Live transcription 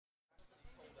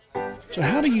So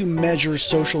how do you measure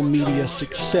social media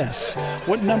success?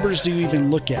 What numbers do you even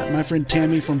look at? My friend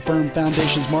Tammy from Firm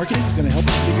Foundations Marketing is going to help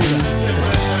us figure it out. Let's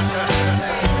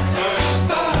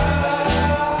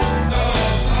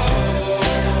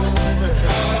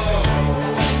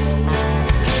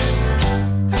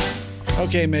go.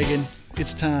 Okay, Megan,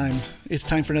 it's time. It's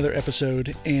time for another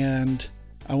episode, and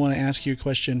I want to ask you a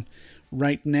question.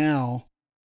 Right now,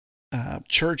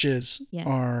 churches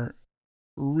are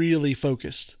really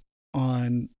focused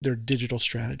on their digital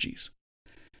strategies.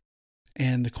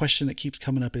 And the question that keeps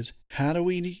coming up is, how do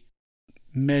we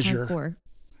measure? Parkour.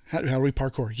 How do we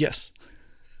parkour? Yes.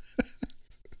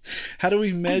 How do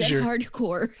we measure? I said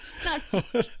hardcore.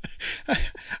 I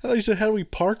thought you said, how do we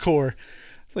parkour?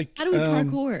 Like, how do we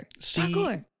parkour?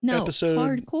 Parkour. No, episode,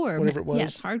 hardcore. Whatever it was.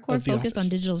 Yes, hardcore focused on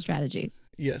digital strategies.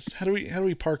 Yes. How do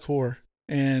we parkour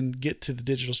and get to the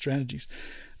digital strategies?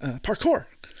 Parkour.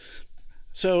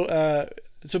 So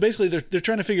basically they're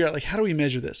trying to figure out, like, how do we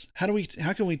measure this? How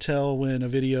can we tell when a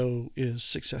video is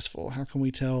successful? How can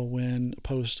we tell when a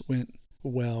post went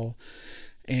well?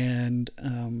 And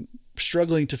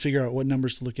struggling to figure out what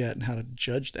numbers to look at and how to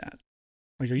judge that.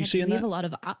 Like, are you seeing that? We have a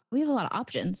lot of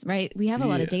options, right? We have a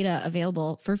lot of data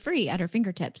available for free at our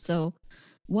fingertips. So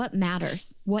what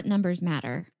matters? What numbers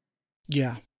matter?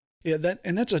 Yeah.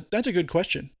 That's a good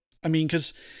question. I mean,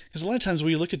 because a lot of times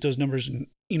we look at those numbers and,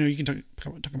 you can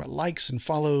talk about likes and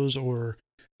follows or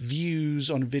views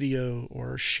on a video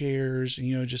or shares,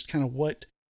 and, just kind of what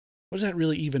does that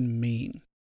really even mean?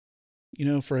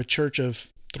 For a church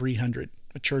of 300,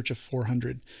 a church of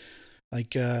 400,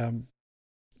 like,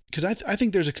 because I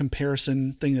think there's a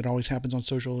comparison thing that always happens on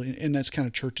social, and that's kind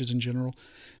of churches in general.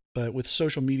 But with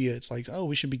social media, it's like, oh,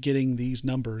 we should be getting these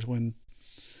numbers when,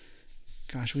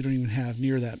 gosh, we don't even have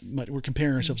near that much. We're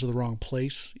comparing ourselves to the wrong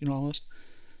place, almost.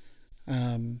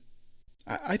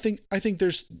 I think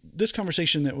there's this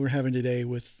conversation that we're having today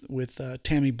with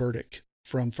Tammy Burdick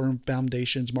from Firm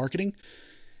Foundations Marketing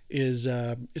is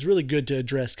really good to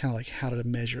address kind of like how to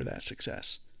measure that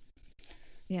success.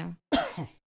 Yeah.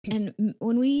 And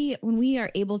when we are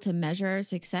able to measure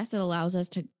success, it allows us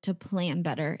to plan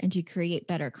better and to create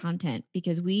better content,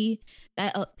 because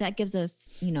that gives us,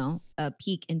 a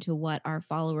peek into what our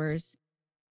followers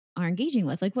are engaging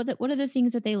with. Like, what are the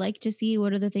things that they like to see?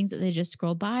 What are the things that they just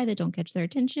scroll by that don't catch their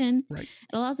attention? Right. It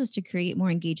allows us to create more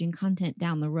engaging content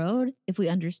down the road if we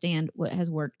understand what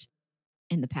has worked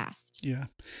in the past. Yeah.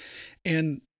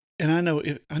 And I know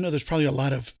there's probably a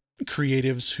lot of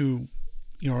creatives who,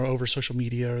 are over social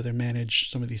media, or they manage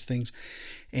some of these things.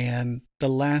 And the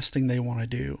last thing they want to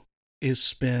do is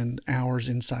spend hours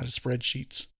inside of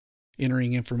spreadsheets,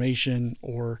 entering information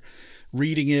or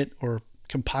reading it or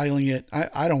compiling it.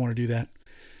 I don't want to do that.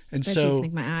 And spreadsheets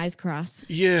make my eyes cross.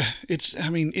 Yeah.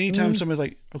 Anytime somebody's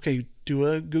like, okay, do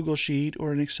a Google sheet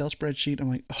or an Excel spreadsheet, I'm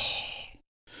like, oh,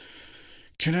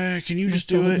 can you just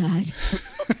do it? Died.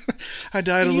 I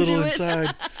died a little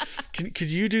inside.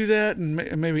 Could you do that? And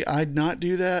maybe I'd not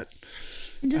do that.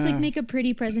 And just make a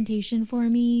pretty presentation for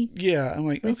me. Yeah. I'm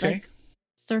like, with, okay.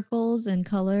 Circles and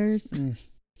colors.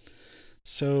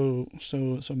 So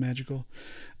magical.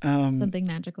 Something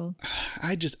magical.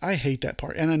 I hate that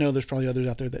part. And I know there's probably others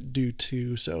out there that do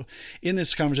too. So in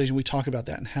this conversation, we talk about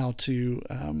that and how to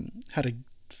I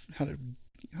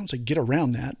don't say get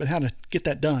around that, but how to get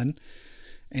that done.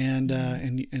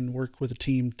 And work with a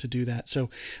team to do that. So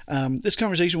this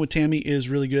conversation with Tammy is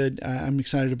really good. I'm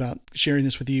excited about sharing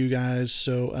this with you guys.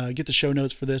 So get the show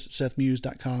notes for this at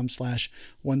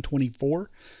sethmuse.com/124.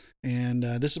 And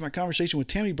this is my conversation with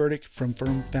Tammy Burdick from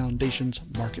Firm Foundations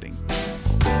Marketing.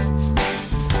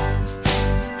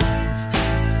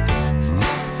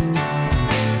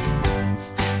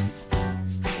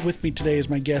 With me today is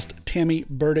my guest, Tammy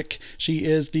Burdick. She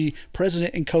is the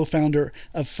president and co-founder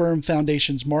of Firm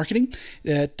Foundations Marketing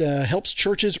that helps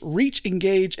churches reach,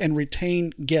 engage, and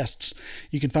retain guests.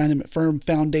 You can find them at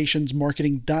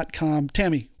firmfoundationsmarketing.com.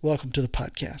 Tammy, welcome to the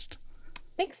podcast.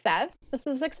 Thanks, Seth. This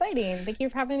is exciting. Thank you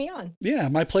for having me on. Yeah,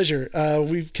 my pleasure.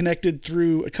 We've connected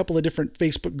through a couple of different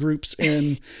Facebook groups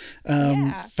and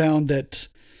found that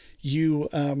you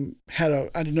I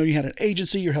didn't know you had an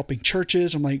agency. You're helping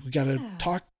churches. I'm like, we got to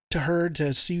talk to her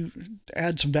to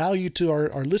add some value to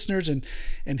our listeners and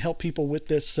help people with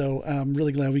this. So I'm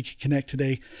really glad we could connect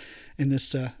today in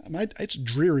this. It's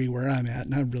dreary where I'm at,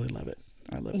 and I really love it.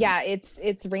 I love it. Yeah,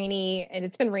 it's rainy, and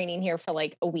it's been raining here for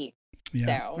like a week. Yeah,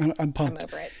 so I'm pumped. I'm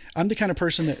over it. I'm the kind of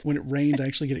person that when it rains, I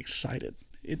actually get excited.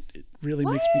 It really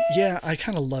makes me. Yeah, I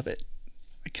kind of love it.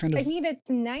 I mean, it's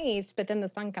nice, but then the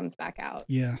sun comes back out.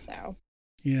 Yeah. So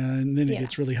Yeah, and then it Yeah.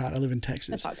 gets really hot. I live in That's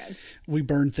Texas. all good. We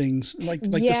burn things like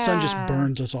the sun just Yeah.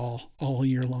 burns us all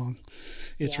year long.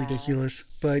 It's Yeah. ridiculous.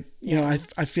 But you know, Yeah.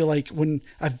 I feel like when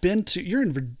I've been to, you're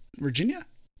in Virginia?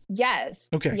 Yes.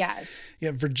 Okay. Yes.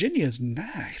 Yeah, Virginia is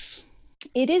nice.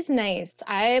 It is nice.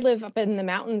 I live up in the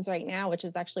mountains right now, which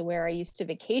is actually where I used to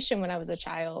vacation when I was a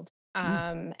child.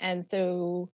 And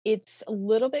so it's a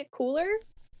little bit cooler.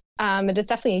 But it's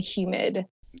definitely a humid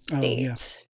Oh yeah.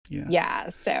 state. Yeah. Yeah.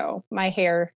 So my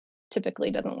hair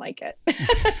typically doesn't like it.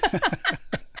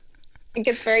 It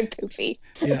gets very poofy.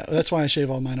 Yeah, that's why I shave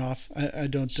all mine off. I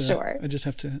don't. Sure. I just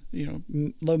have to,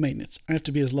 low maintenance. I have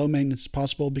to be as low maintenance as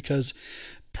possible because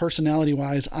personality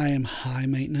wise, I am high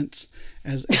maintenance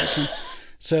as it comes.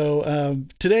 So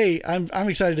today, I'm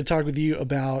excited to talk with you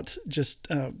about just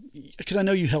because I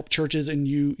know you help churches and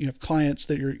you have clients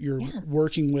that you're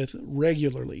working with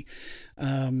regularly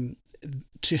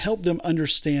to help them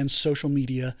understand social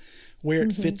media, where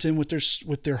it fits in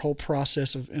with their whole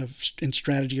process and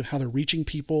strategy of how they're reaching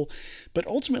people. But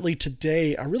ultimately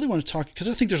today, I really want to talk, because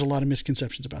I think there's a lot of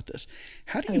misconceptions about this.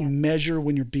 How do you measure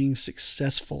when you're being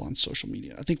successful on social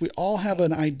media? I think we all have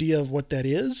an idea of what that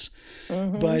is,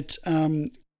 but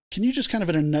can you just kind of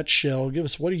in a nutshell, give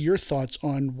us, what are your thoughts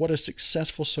on what a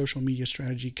successful social media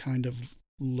strategy kind of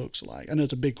looks like? I know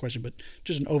it's a big question, but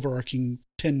just an overarching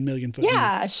 10 million foot.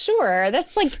 Yeah, sure.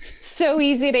 That's like so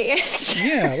easy to answer.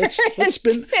 Yeah,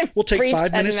 we'll take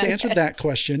 5 minutes to answer that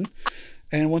question.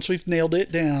 And once we've nailed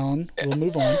it down, we'll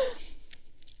move on.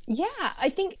 Yeah, I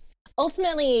think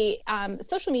ultimately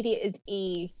social media is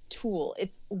a tool.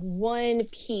 It's one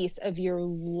piece of your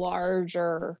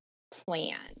larger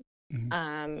plan.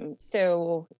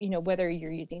 So, whether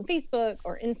you're using Facebook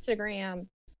or Instagram,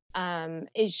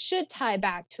 it should tie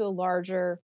back to a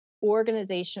larger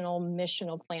organizational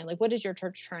missional plan. Like, what is your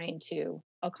church trying to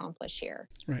accomplish here?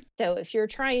 Right. So if you're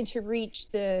trying to reach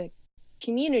the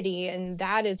community and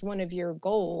that is one of your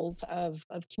goals of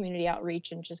community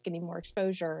outreach and just getting more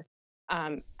exposure,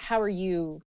 how are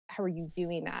you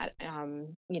doing that?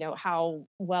 How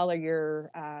well are your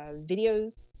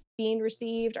videos being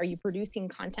received? Are you producing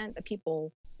content that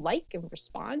people like and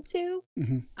respond to?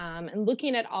 And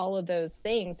looking at all of those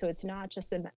things, so it's not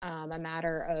just a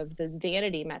matter of those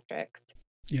vanity metrics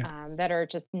that are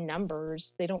just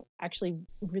numbers. They don't actually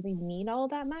really mean all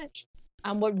that much.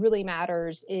 What really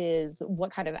matters is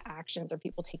what kind of actions are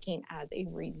people taking as a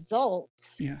result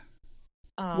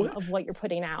of what you're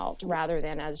putting out, rather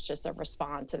than as just a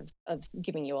response of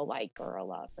giving you a like or a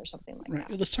love or something like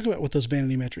that. Let's talk about what those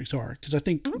vanity metrics are, because I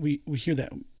think we hear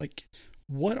that. Like,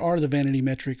 what are the vanity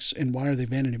metrics and why are they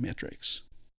vanity metrics?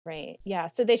 Right. Yeah.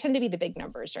 So they tend to be the big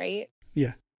numbers, right?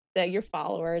 Yeah. So your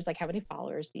followers, like how many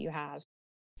followers do you have?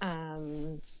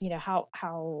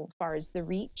 How far is the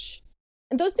reach?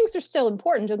 And those things are still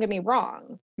important. Don't get me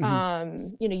wrong.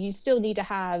 You still need to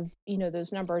have,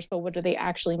 those numbers, but what do they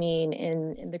actually mean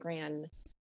in the grand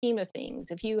scheme of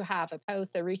things? If you have a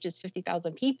post that reaches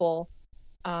 50,000 people,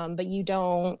 but you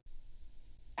don't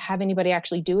have anybody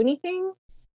actually do anything,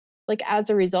 like as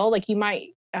a result, like you might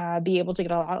be able to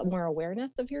get a lot more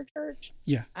awareness of your church.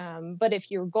 Yeah. But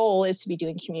if your goal is to be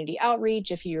doing community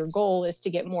outreach, if your goal is to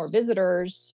get more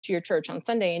visitors to your church on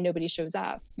Sunday and nobody shows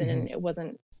up, then it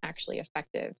wasn't actually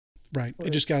effective. Right. It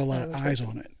just got a lot of eyes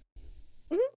on it.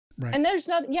 Right. And there's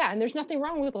nothing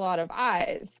wrong with a lot of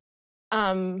eyes.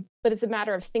 But it's a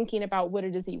matter of thinking about what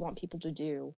it is that you want people to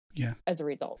do as a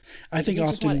result. I think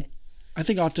often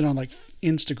on like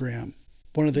Instagram,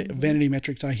 one of the vanity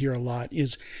metrics I hear a lot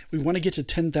is we want to get to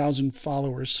 10,000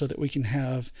 followers so that we can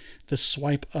have the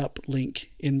swipe up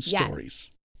link in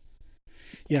stories.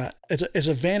 Yeah. As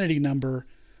a vanity number,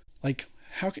 like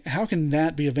how can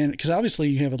that be a vanity? Because obviously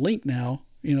you have a link now,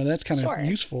 that's kind of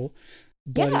useful,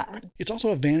 but it's also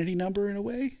a vanity number in a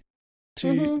way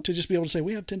to just be able to say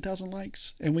we have 10,000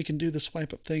 likes and we can do the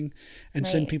swipe up thing and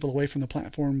send people away from the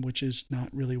platform, which is not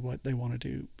really what they want to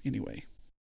do anyway.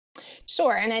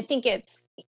 Sure. And I think it's,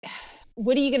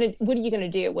 what are you gonna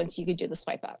do once you could do the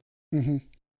swipe up?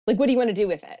 Like, what do you want to do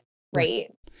with it?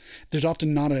 Right. There's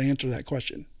often not an answer to that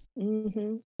question.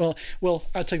 Well,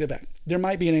 I'll take that back. There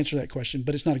might be an answer to that question,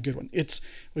 but it's not a good one. It's,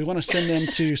 we want to send them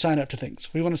to sign up to things.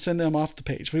 We want to send them off the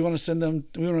page. We want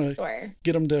to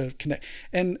get them to connect.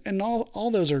 And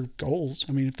all those are goals.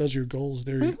 I mean, if those are your goals,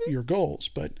 they're your goals.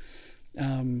 But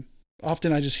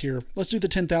often I just hear, let's do the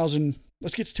 10,000.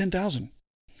 Let's get to 10,000.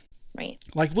 Right.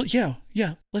 Like, well, yeah.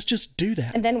 Let's just do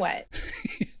that. And then what?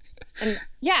 And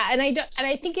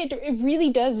I think it really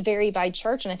does vary by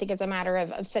church. And I think it's a matter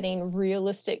of setting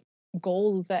realistic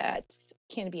goals that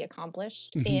can be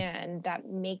accomplished and that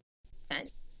make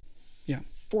sense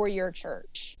for your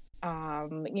church.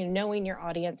 knowing your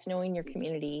audience, knowing your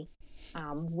community,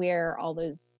 where all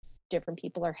those different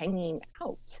people are hanging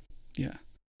out. Yeah.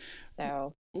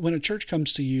 So when a church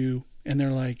comes to you and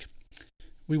they're like,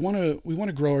 we want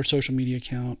to grow our social media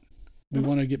account. We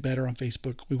want to get better on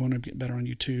Facebook. We want to get better on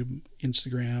YouTube,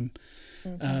 Instagram.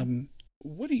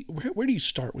 Where do you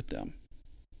start with them?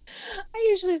 I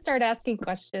usually start asking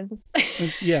questions.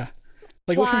 Yeah.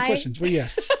 Like what kind of questions? What do you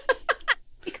ask?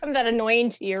 Become that annoying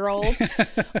 2-year-old.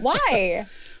 Why?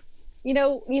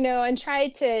 And try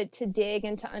to dig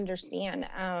and to understand.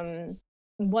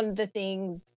 One of the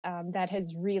things that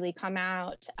has really come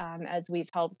out as we've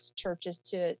helped churches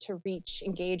to reach,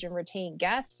 engage, and retain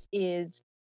guests is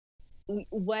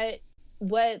what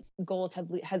goals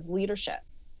has leadership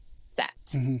set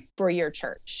for your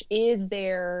church? Is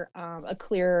there a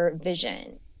clear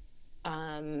vision?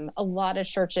 A lot of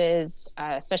churches,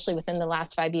 especially within the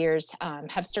last 5 years,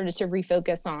 have started to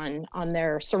refocus on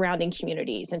their surrounding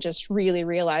communities and just really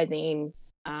realizing,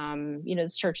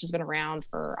 this church has been around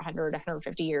for 100,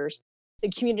 150 years.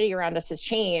 The community around us has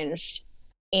changed,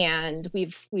 and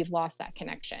we've lost that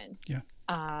connection. Yeah.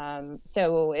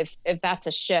 So if that's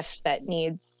a shift that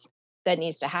needs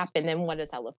to happen, then what does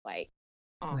that look like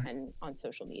on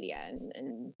social media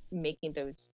and making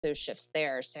those shifts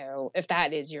there? So if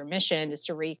that is your mission, is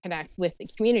to reconnect with the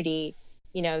community,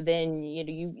 then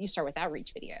you start with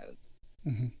outreach videos.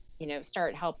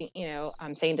 Start helping,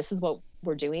 saying this is what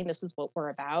we're doing, this is what we're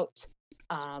about.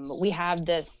 We have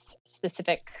this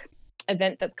specific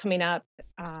event that's coming up,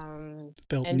 and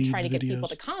try to get people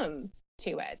to come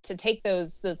to it, to take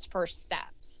those first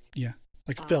steps. Yeah.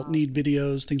 Like felt need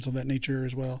videos, things of that nature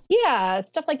as well. Yeah,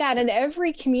 stuff like that. And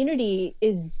every community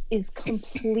is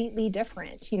completely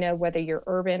different, whether you're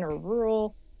urban or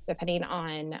rural, depending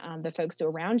on the folks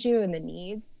around you and the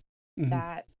needs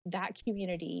that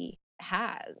community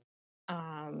has.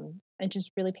 And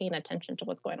just really paying attention to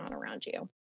what's going on around you.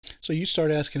 So you start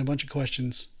asking a bunch of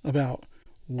questions about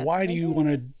why do you want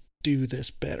to do this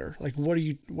better? Like, what are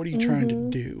you trying to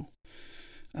do?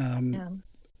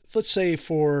 Let's say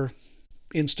for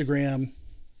Instagram,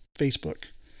 Facebook,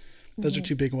 those are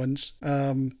two big ones.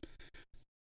 They're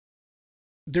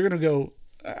going to go,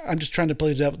 I'm just trying to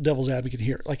play the devil's advocate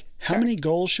here. Like, how many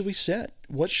goals should we set?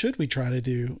 What should we try to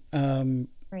do?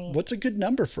 What's a good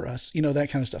number for us? That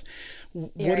kind of stuff.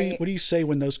 What do you say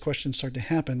when those questions start to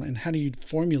happen, and how do you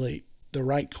formulate the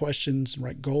right questions and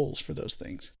right goals for those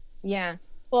things? Yeah.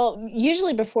 Well,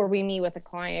 usually before we meet with a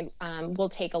client, we'll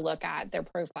take a look at their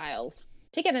profiles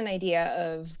to get an idea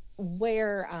of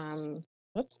where, my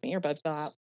earbud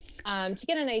fell out, to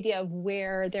get an idea of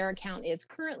where their account is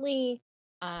currently.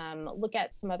 Look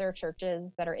at some other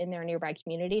churches that are in their nearby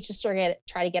community, just to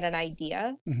try to get an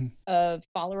idea of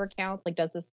follower counts. Like,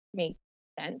 does this make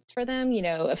sense for them?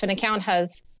 If an account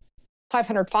has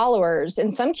 500 followers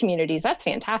in some communities, that's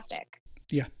fantastic.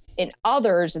 Yeah. In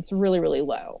others, it's really, really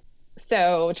low.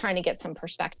 So trying to get some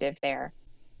perspective there.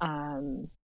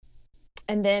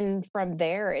 And then from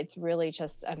there, it's really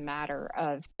just a matter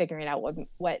of figuring out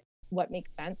what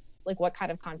makes sense. Like, what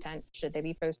kind of content should they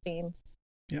be posting?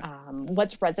 Yeah.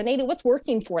 What's resonating, what's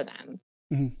working for them.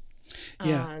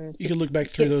 Yeah. You can look back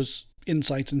through those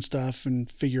insights and stuff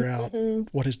and figure out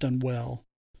what has done well.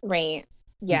 Right.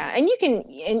 Yeah. And you can,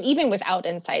 and even without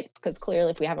insights, because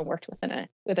clearly if we haven't worked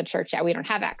with a church yet, we don't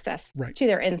have access to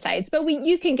their insights, but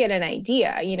you can get an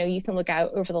idea. You can look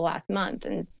out over the last month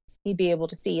and you'd be able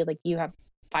to see, like, you have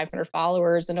 500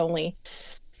 followers and only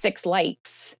 6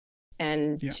 likes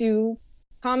and 2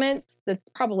 comments. That's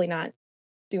probably not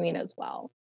doing as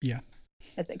well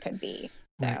as it could be.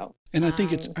 Right. So, and I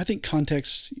think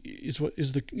context is what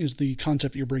is the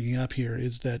concept you're bringing up here,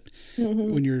 is that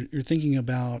when you're thinking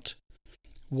about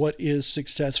what is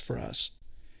success for us,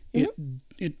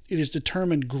 it is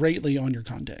determined greatly on your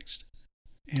context.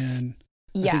 And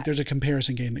I think there's a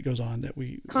comparison game that goes on that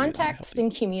context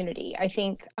and community. I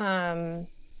think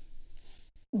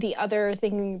the other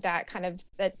thing that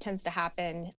tends to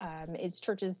happen is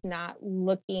churches not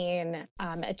looking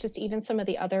at just even some of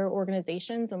the other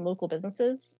organizations and local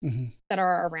businesses that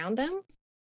are around them,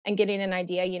 and getting an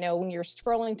idea. When you're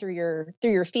scrolling through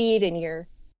your feed and you're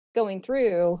going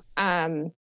through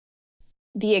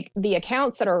the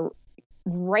accounts that are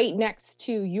right next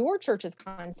to your church's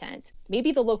content,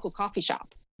 maybe the local coffee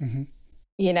shop.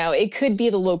 It could be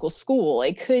the local school.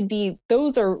 It could be,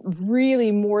 those are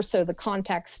really more so the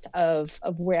context of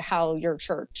how your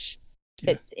church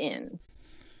fits in.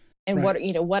 And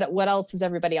what else is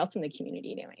everybody else in the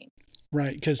community doing?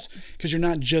 Right. Because you're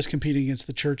not just competing against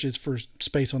the churches for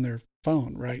space on their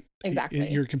phone, right?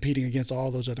 Exactly. You're competing against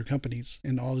all those other companies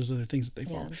and all those other things that they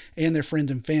follow, Yeah. and their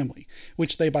friends and family,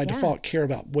 which they by default care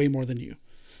about way more than you.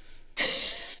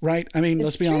 Right. I mean,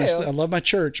 let's be honest. I love my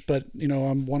church, but I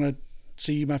want to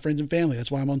see my friends and family.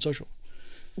 That's why I'm on social.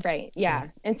 Right. Yeah.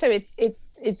 And so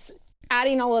it's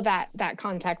adding all of that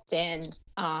context in,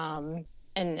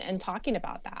 and talking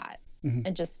about that,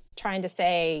 and just trying to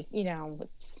say,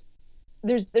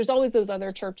 there's always those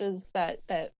other churches that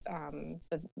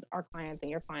our clients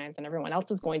and your clients and everyone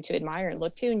else is going to admire and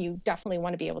look to, and you definitely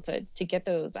want to be able to get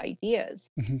those ideas.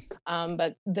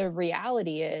 But the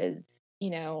reality is,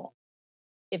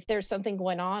 if there's something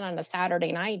going on a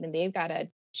Saturday night and they've got a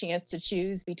chance to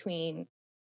choose between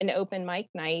an open mic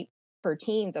night for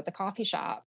teens at the coffee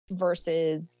shop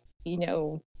versus,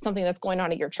 something that's going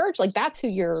on at your church, like that's who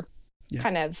you're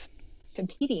kind of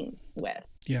competing with.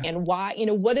 Yeah. And why,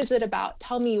 what is it about?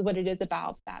 Tell me what it is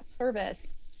about that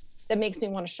service that makes me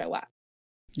want to show up.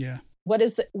 Yeah. We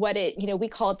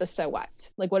call it the so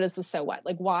what. Like, what is the so what?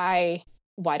 Like, why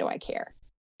do I care?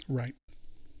 Right.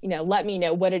 Let me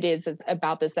know what it is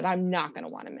about this that I'm not going to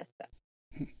want to miss it.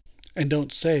 And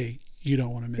don't say you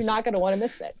don't want to miss it. You're not going to want to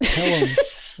miss it. Tell them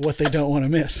what they don't want to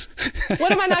miss.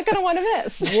 What am I not going to want to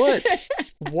miss? What?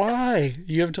 Why?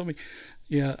 You haven't told me.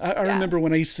 Yeah. I remember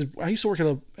when I used to work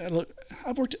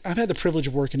I've had the privilege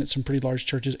of working at some pretty large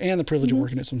churches and the privilege of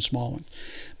working at some small ones.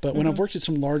 But when I've worked at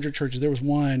some larger churches, there was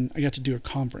one, I got to do a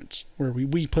conference where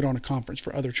we put on a conference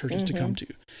for other churches to come to.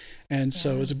 And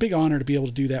so it was a big honor to be able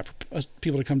to do that, for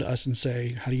people to come to us and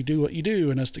say, how do you do what you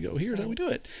do? And us to go, here's how we do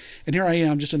it. And here I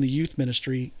am just in the youth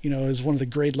ministry, as one of the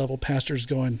grade level pastors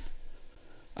going,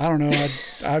 I don't know,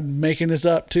 I'm making this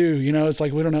up too. It's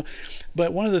like, we don't know.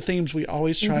 But one of the themes we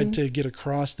always tried to get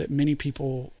across that many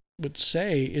people would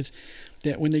say is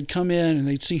that when they'd come in and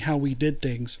they'd see how we did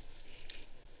things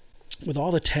with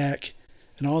all the tech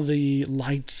and all the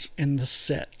lights and the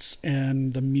sets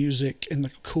and the music and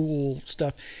the cool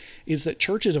stuff, is that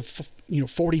churches of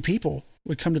 40 people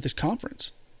would come to this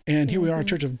conference, and here we are, a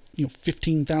church of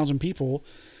 15,000 people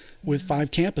with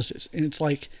 5 campuses, and it's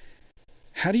like,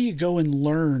 how do you go and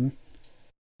learn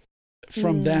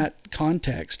from that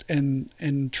context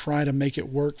and try to make it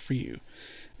work for you?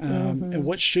 And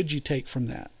what should you take from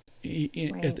that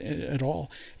at all?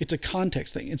 It's a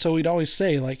context thing. And so we'd always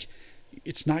say, like,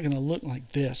 it's not going to look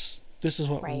like this. This is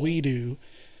what we do,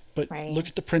 but look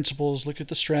at the principles, look at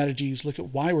the strategies, look at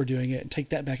why we're doing it, and take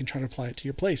that back and try to apply it to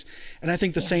your place. And I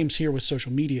think the same's here with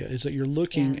social media, is that you're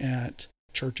looking at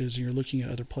churches and you're looking at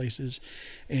other places,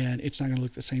 and it's not going to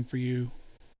look the same for you.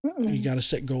 You got to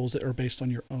set goals that are based on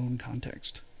your own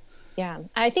context. Yeah.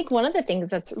 I think one of the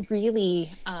things that's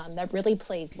really, that really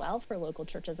plays well for local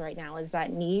churches right now is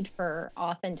that need for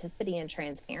authenticity and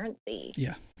transparency.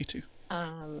 Yeah, me too.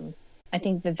 I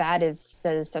think that is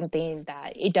something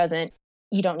that you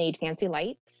don't need fancy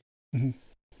lights.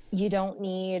 You don't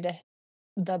need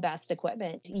the best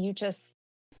equipment. You just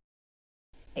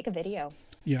take a video.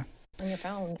 Yeah. On your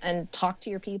phone and talk to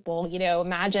your people.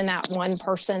 Imagine that one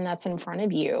person that's in front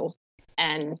of you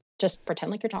and just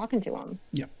pretend like you're talking to them.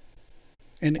 Yeah.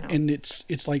 And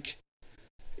it's like,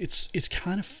 it's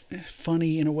kind of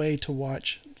funny in a way to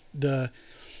watch the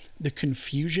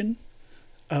confusion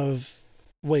of,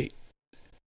 wait,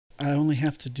 I only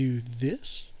have to do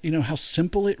this, how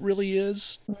simple it really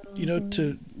is,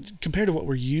 to compared to what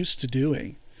we're used to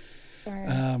doing.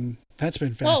 Sure. That's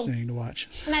been fascinating to watch.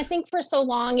 And I think for so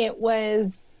long it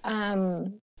was,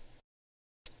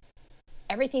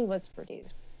 everything was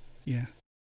produced. Yeah.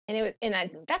 And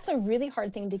that's a really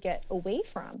hard thing to get away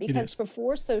from, because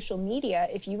before social media,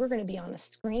 if you were going to be on a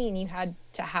screen, you had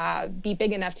to be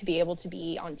big enough to be able to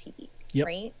be on TV,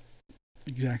 right?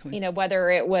 Exactly.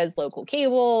 Whether it was local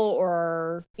cable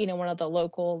or, one of the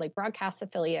local broadcast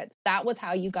affiliates, that was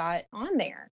how you got on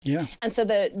there. Yeah. And so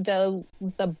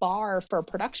the bar for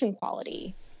production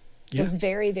quality was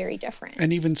very, very different.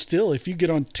 And even still, if you get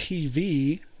on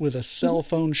TV with a cell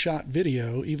phone shot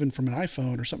video, even from an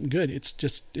iPhone or something good,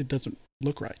 it doesn't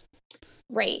look right.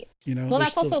 Right. Well,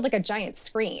 that's also like a giant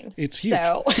screen. It's huge.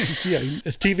 So. Yeah.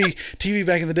 It's TV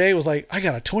back in the day was like, I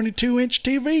got a 22-inch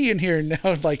TV in here. And now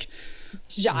it's like,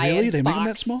 giant really? They make them box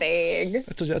that small? Thing.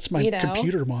 That's my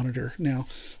computer monitor now.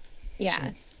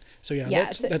 Yeah. So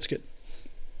that's good.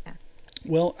 Yeah.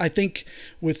 Well, I think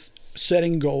with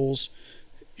setting goals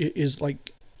is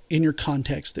like in your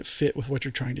context that fit with what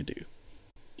you're trying to do.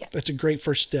 Yeah. That's a great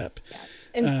first step. Yeah.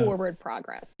 And forward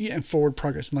progress. Yeah. And forward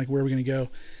progress, and like, where are we going to go?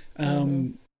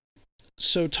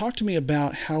 So talk to me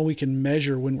about how we can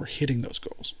measure when we're hitting those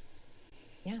goals.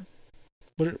 Yeah.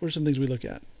 What are some things we look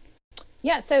at?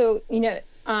 Yeah. So,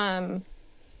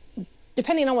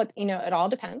 depending on what, it all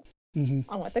depends Mm-hmm.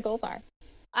 on what the goals are.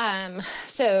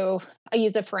 So I'll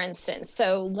use it for instance.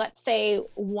 So let's say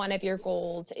one of your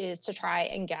goals is to try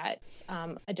and get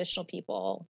additional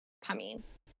people coming.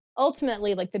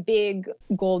 Ultimately, like the big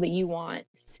goal that you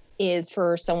want is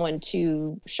for someone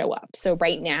to show up. So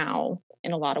right now,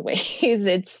 in a lot of ways,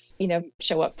 it's,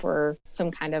 show up for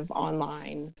some kind of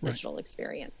online digital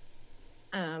experience.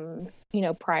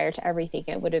 Prior to everything,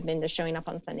 it would have been just showing up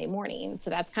on Sunday morning. So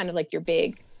that's kind of like your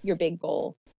big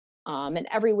goal. And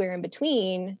everywhere in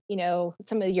between,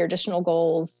 some of your additional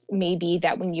goals may be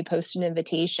that when you post an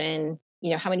invitation,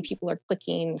 how many people are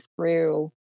clicking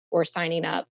through or signing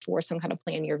up for some kind of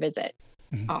plan your visit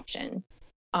option.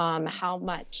 How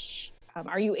much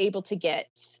are you able to get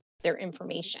their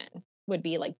information would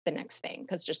be like the next thing.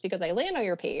 Because just because I land on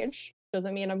your page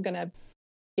doesn't mean I'm going to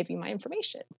give you my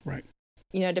information. Right.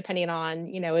 Depending on,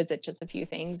 is it just a few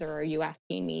things or are you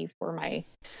asking me for my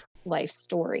life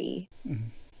story? Mm-hmm.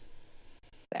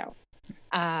 So,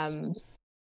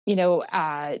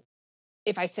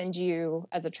 if I send you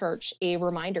as a church a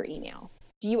reminder email,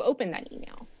 do you open that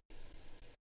email?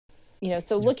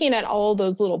 So looking at all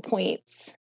those little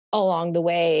points along the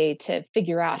way to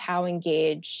figure out how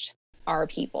engaged are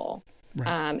people.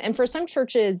 Right. And for some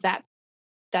churches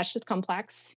that's just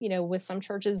complex. With some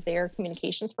churches, their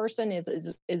communications person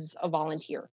is a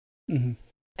volunteer. Mm-hmm.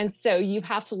 And so you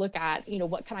have to look at,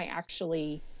 what can I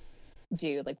actually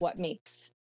do? Like what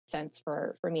makes sense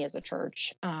for me as a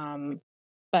church.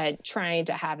 But trying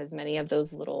to have as many of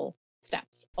those little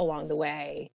steps along the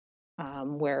way,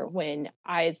 where when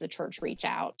I as the church reach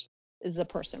out is the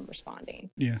person responding.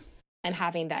 Yeah. And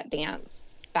having that dance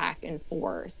back and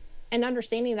forth and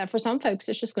understanding that for some folks,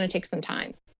 it's just going to take some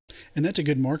time. And that's a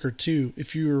good marker too.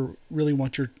 If you really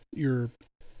want your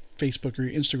Facebook or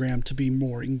your Instagram to be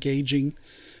more engaging,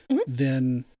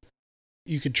 then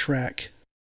you could track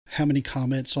how many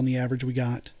comments on the average we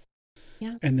got.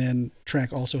 Yeah. And then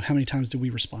track also how many times do we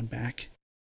respond back?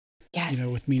 Yes.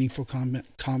 With meaningful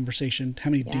conversation. How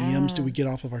many DMs do we get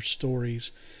off of our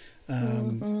stories?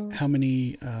 How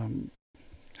many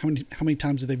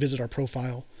times do they visit our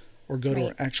profile or go to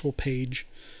our actual page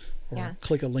or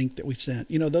click a link that we sent?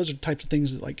 Those are types of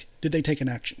things that like, did they take an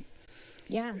action?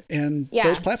 Yeah. And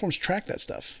those platforms track that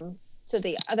stuff. So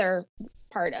the other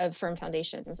part of Firm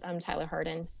Foundations, Tyler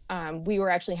Harden, we were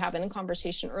actually having a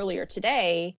conversation earlier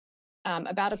today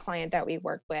about a client that we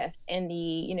work with and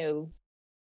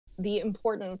the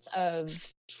importance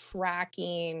of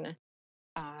tracking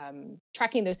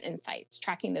those insights,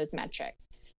 tracking those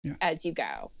metrics as you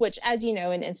go, which, as you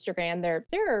know, in Instagram, there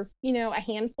are, a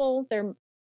handful. They're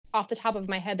off the top of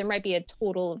my head, there might be a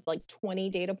total of like 20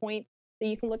 data points that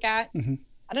you can look at. Mm-hmm.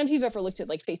 I don't know if you've ever looked at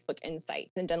like Facebook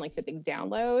Insights and done like the big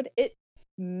download. It's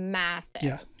massive.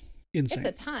 Yeah. Insane.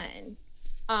 It's a ton.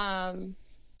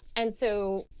 And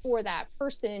so for that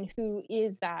person who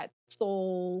is that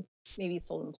maybe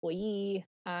sole employee,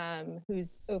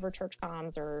 who's over church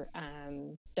comms or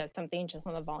does something just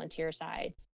on the volunteer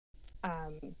side,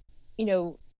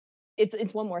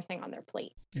 it's one more thing on their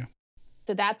plate. Yeah.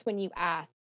 So that's when you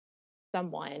ask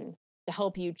someone to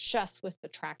help you just with the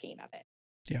tracking of it.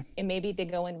 Yeah. And maybe they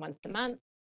go in once a month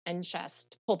and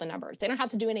just pull the numbers. They don't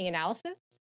have to do any analysis,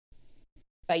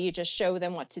 but you just show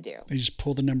them what to do. They just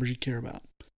pull the numbers you care about.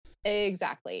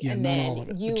 Exactly. Yeah, and not all of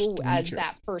then it, you as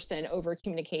that person over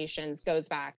communications goes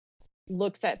back,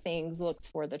 looks at things, looks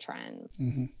for the trends.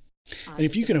 Mm-hmm. And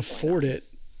if you can afford it,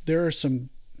 there are some,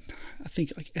 I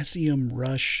think like SEM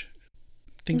Rush,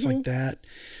 things like that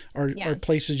are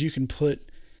places you can put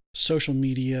social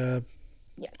media,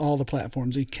 all the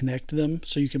platforms and connect them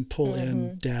so you can pull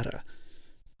in data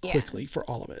quickly for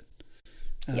all of it.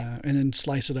 And then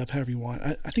slice it up however you want.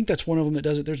 I think that's one of them that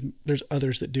does it. There's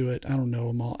others that do it. I don't know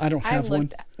them all. I don't have one.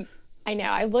 I know.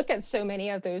 I look at so many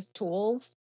of those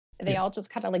tools. They all just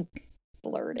kind of like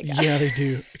blur together. Yeah, they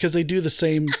do. Because they do the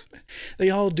same.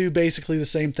 They all do basically the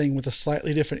same thing with a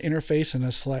slightly different interface and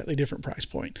a slightly different price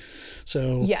point.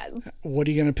 So what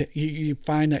are you going to pick? You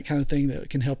find that kind of thing that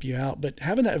can help you out. But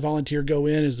having that volunteer go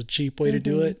in is a cheap way to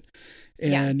do it.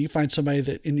 And you find somebody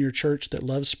that in your church that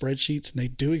loves spreadsheets, and they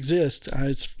do exist.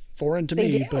 It's foreign to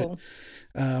me, but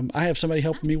I have somebody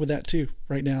helping me with that too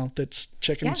right now. That's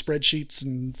checking spreadsheets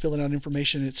and filling out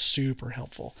information. It's super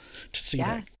helpful to see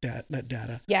that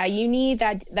data. Yeah, you need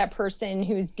that person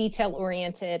who's detail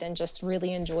oriented and just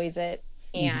really enjoys it.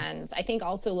 And I think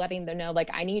also letting them know,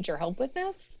 like, I need your help with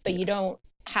this, but you don't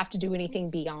have to do anything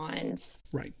beyond.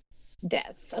 Right.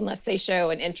 this unless they show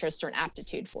an interest or an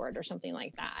aptitude for it or something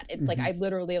like that. It's like, I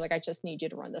literally, like, I just need you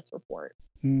to run this report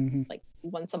like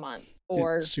once a month,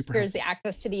 or here's the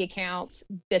access to the account.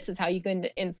 This is how you go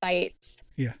into insights.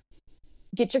 Yeah.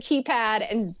 Get your keypad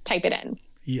and type it in.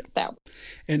 Yeah. So,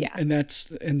 and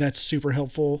that's super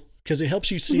helpful, because it helps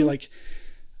you see like,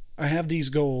 I have these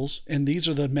goals and these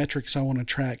are the metrics I want to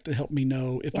track to help me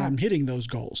know if I'm hitting those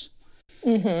goals.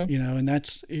 You know, and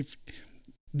that's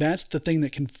the thing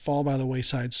that can fall by the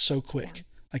wayside so quick.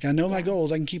 Like, I know my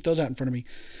goals, I can keep those out in front of me,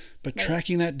 but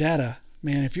tracking that data,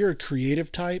 man, if you're a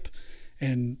creative type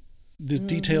and the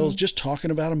details, just talking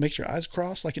about them makes your eyes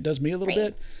cross like it does me a little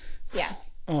bit. Yeah.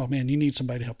 Oh man, you need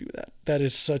somebody to help you with that. That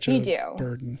is such a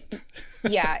burden.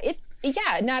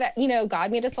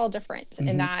 God made us all different.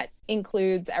 And that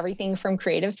includes everything from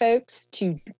creative folks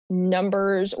to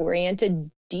numbers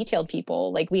oriented, detailed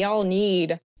people. Like, we all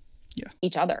need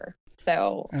each other.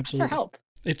 So ask for help.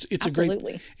 It's a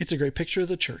great picture of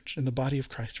the church and the body of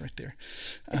Christ right there.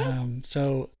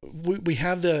 So we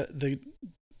have the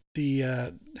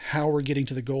how we're getting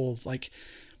to the goal, like,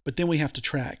 but then we have to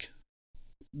track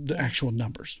the actual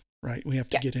numbers, right? We have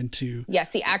to get into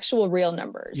the actual real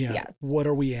numbers. Yes. What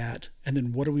are we at? And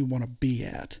then what do we want to be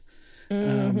at?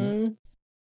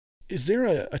 Is there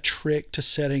a trick to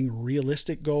setting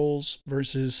realistic goals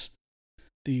versus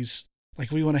these,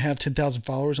 like, we want to have 10,000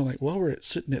 followers? I'm like, well, we're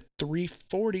sitting at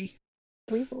 340.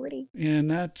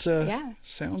 And that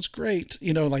sounds great.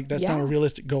 You know, like, that's not a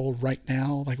realistic goal right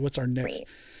now. Like, what's our next,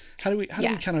 how do we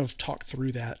kind of talk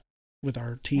through that with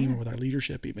our team or with our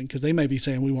leadership even? Because they may be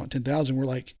saying we want 10,000. We're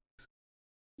like,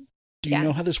 do you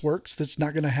know how this works? That's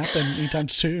not going to happen anytime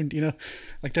soon. You know,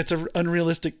 like, that's an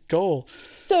unrealistic goal.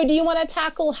 So do you want to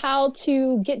tackle how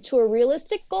to get to a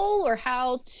realistic goal, or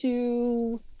how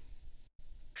to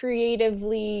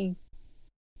creatively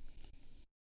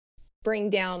bring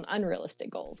down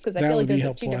unrealistic goals? Because I feel like those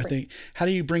are two different. I think. How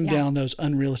do you bring down those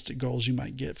unrealistic goals you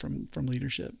might get from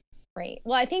leadership? Right.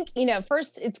 Well, I think,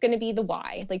 first it's going to be the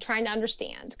why, like trying to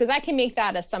understand, because I can make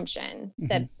that assumption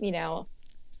that,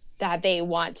 that they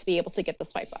want to be able to get the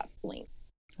swipe up link.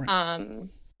 Right.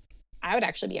 I would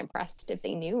actually be impressed if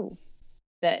they knew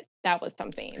that was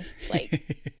something like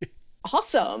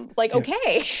awesome. Like,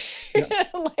 okay,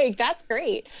 like, that's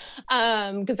great.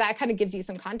 Because that kind of gives you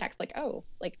some context, like, oh,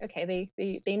 like, okay,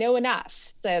 they know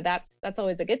enough. So that's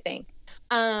always a good thing.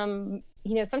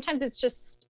 Sometimes it's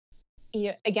just,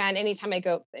 again, anytime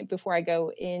before I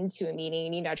go into a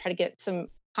meeting, I try to get some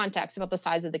context about the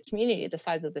size of the community, the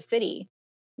size of the city.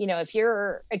 If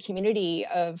you're a community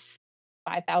of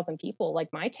 5,000 people,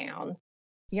 like my town,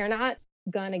 you're not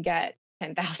going to get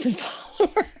 10,000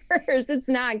 followers. It's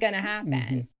not going to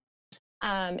happen.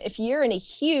 If you're in a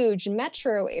huge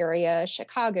metro area,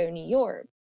 Chicago, New York,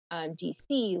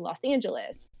 DC, Los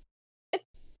Angeles, it's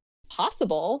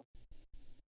possible.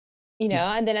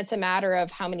 And then it's a matter of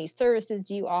how many services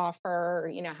do you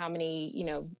offer, how many,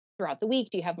 throughout the week,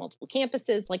 do you have multiple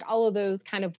campuses? Like, all of those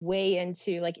kind of weigh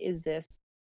into, like, is this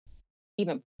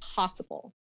even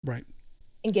possible? Right.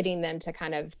 And getting them to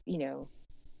kind of,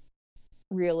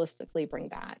 realistically bring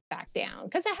that back down.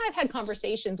 Because I have had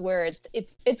conversations where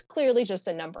it's clearly just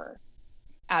a number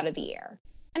out of the air.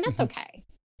 And that's okay.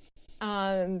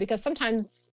 Because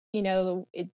sometimes,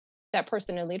 that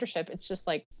person in leadership, it's just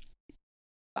like,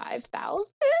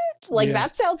 5,000? Like,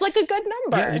 that sounds like a good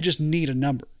number. Yeah, they just need a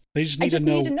number. They just need to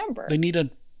know. Need a number. They need a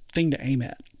thing to aim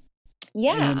at.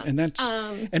 Yeah. And that's,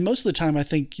 and most of the time, I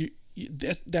think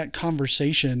that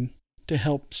conversation to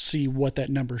help see what that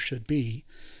number should be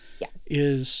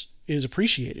is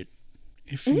appreciated.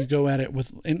 If you go at it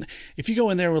and if you go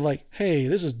in there with like, hey,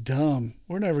 this is dumb,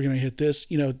 we're never going to hit this,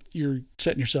 you're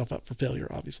setting yourself up for failure,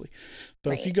 obviously.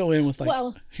 But if you go in with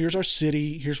like, here's our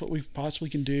city, here's what we possibly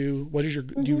can do. What is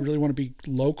do you really want to be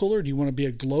local, or do you want to be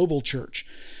a global church?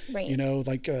 Right.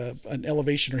 Like an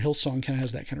Elevation or Hillsong kind of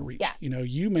has that kind of reach. Yeah.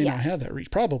 You may not have that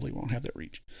reach, probably won't have that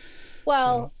reach.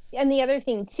 Well, and the other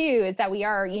thing too, is that we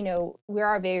are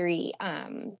very,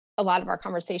 a lot of our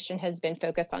conversation has been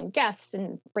focused on guests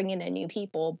and bringing in new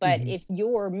people. But if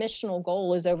your missional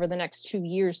goal is over the next 2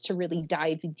 years to really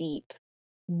dive deep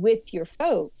with your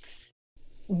folks,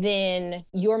 then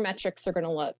your metrics are going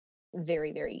to look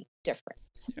very, very different.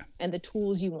 Yeah. And the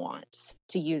tools you want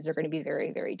to use are going to be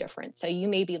very, very different. So you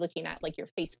may be looking at like your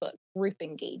Facebook group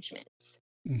engagement,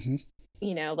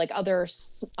 like other,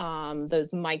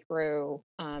 those micro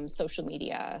wsocial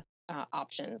media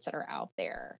options that are out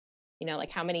there.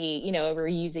 Like how many, we're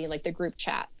using like the group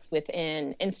chats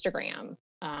within Instagram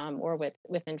or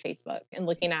within Facebook, and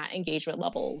looking at engagement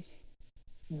levels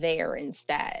there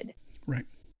instead. Right.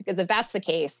 Because if that's the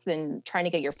case, then trying to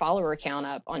get your follower count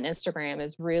up on Instagram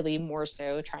is really more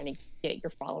so trying to get your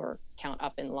follower count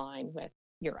up in line with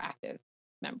your active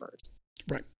members.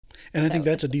 Right. And I think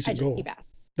that's a decent goal.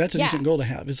 That's a decent goal to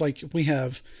have. It's like if we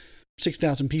have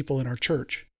 6,000 people in our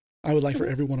church, I would like for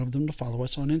every one of them to follow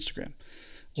us on Instagram.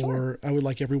 Or I would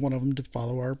like every one of them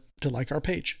to like our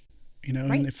page,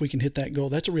 and if we can hit that goal,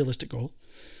 that's a realistic goal.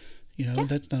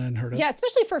 That's not unheard of. Yeah,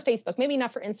 especially for Facebook. Maybe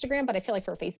not for Instagram, but I feel like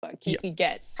for Facebook, you could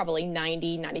get probably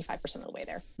 95% of the way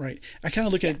there. Right. I kind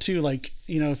of look at it too, like,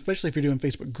 especially if you're doing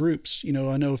Facebook groups, I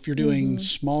know if you're doing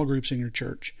small groups in your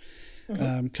church,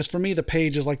 because for me, the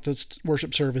page is like the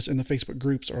worship service and the Facebook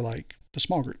groups are like the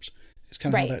small groups. It's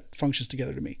kind of how that functions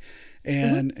together to me.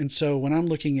 And so when I'm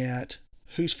looking at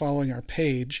who's following our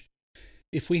page,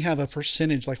 if we have a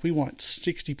percentage, like we want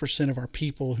 60% of our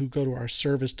people who go to our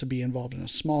service to be involved in a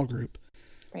small group.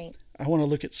 Right. I want to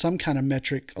look at some kind of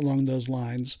metric along those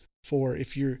lines for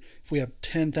if we have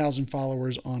 10,000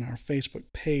 followers on our Facebook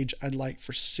page, I'd like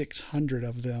for 600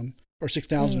 of them or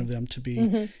 6,000 of them to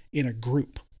be in a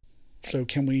group. So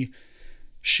can we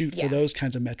shoot for those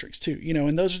kinds of metrics too?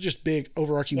 And those are just big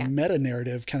overarching meta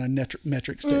narrative kind of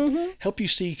metrics that help you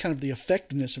see kind of the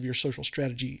effectiveness of your social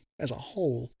strategy as a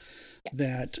whole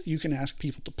that you can ask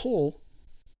people to pull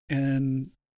and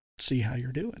see how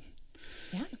you're doing.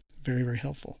 Yeah. Very, very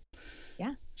helpful.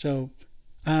 Yeah. So,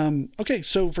 okay.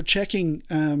 So for checking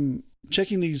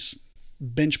these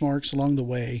benchmarks along the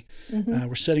way,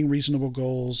 we're setting reasonable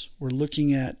goals. We're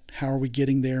looking at how are we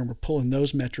getting there and we're pulling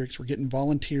those metrics. We're getting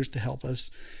volunteers to help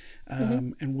us.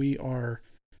 And we are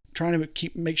trying to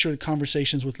make sure the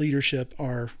conversations with leadership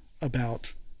are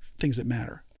about things that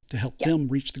matter to help them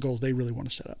reach the goals they really want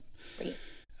to set up. Great.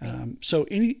 So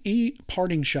any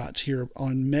parting shots here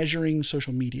on measuring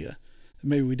social media that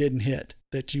maybe we didn't hit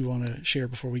that you want to share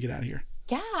before we get out of here?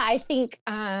 Yeah, I think,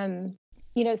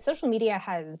 social media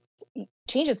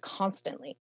changes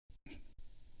constantly.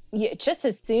 Just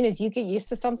as soon as you get used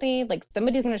to something, like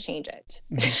somebody's going to change it.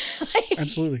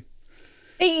 Absolutely.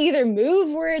 They either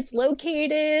move where it's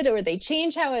located or they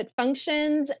change how it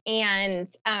functions. And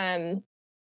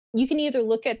you can either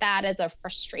look at that as a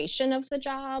frustration of the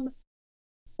job,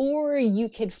 or you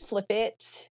could flip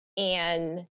it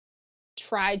and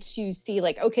try to see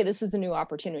like, okay, this is a new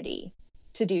opportunity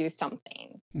to do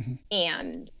something.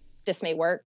 And this may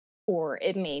work or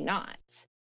it may not.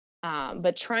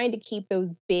 But trying to keep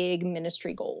those big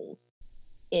ministry goals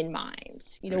in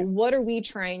mind. What are we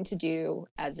trying to do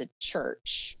as a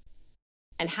church?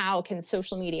 And how can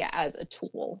social media as a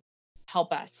tool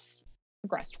help us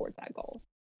progress towards that goal?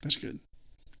 That's good.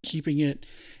 Keeping it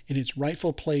in its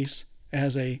rightful place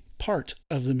as a part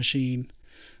of the machine,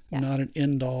 not an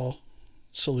end-all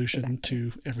solution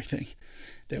to everything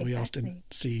that we often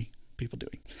see people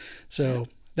doing. So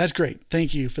that's great.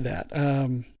 Thank you for that.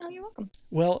 You're welcome.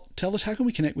 Well, tell us, how can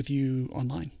we connect with you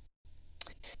online?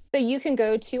 So you can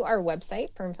go to our website,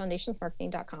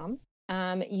 firmfoundationsmarketing.com.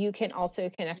 You can also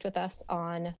connect with us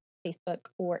on Facebook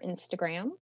or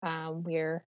Instagram.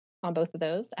 We're on both of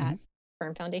those at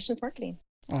Firm Foundations Marketing.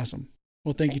 Awesome.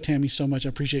 Well, thank you, Tammy, so much. I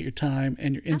appreciate your time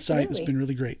and your insight. Absolutely. It's been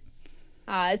really great.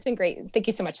 It's been great. Thank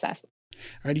you so much, Seth. All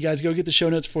right, you guys, go get the show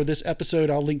notes for this episode.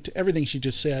 I'll link to everything she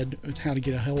just said on how to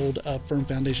get a hold of Firm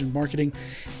Foundation Marketing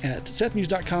at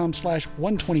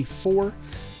sethmuse.com/124.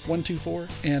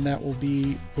 And that will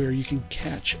be where you can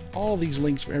catch all these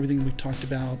links for everything we've talked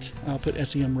about. I'll put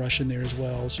SEM Rush in there as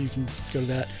well, so you can go to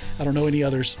that. I don't know any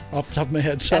others off the top of my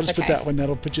head, so I'll just put that one.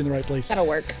 That'll put you in the right place. That'll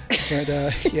work. But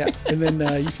and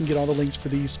then you can get all the links for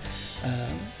these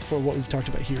for what we've talked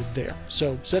about here there.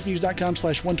 So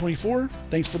sethmuse.com/124.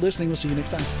 Thanks for listening. We'll see you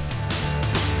next time.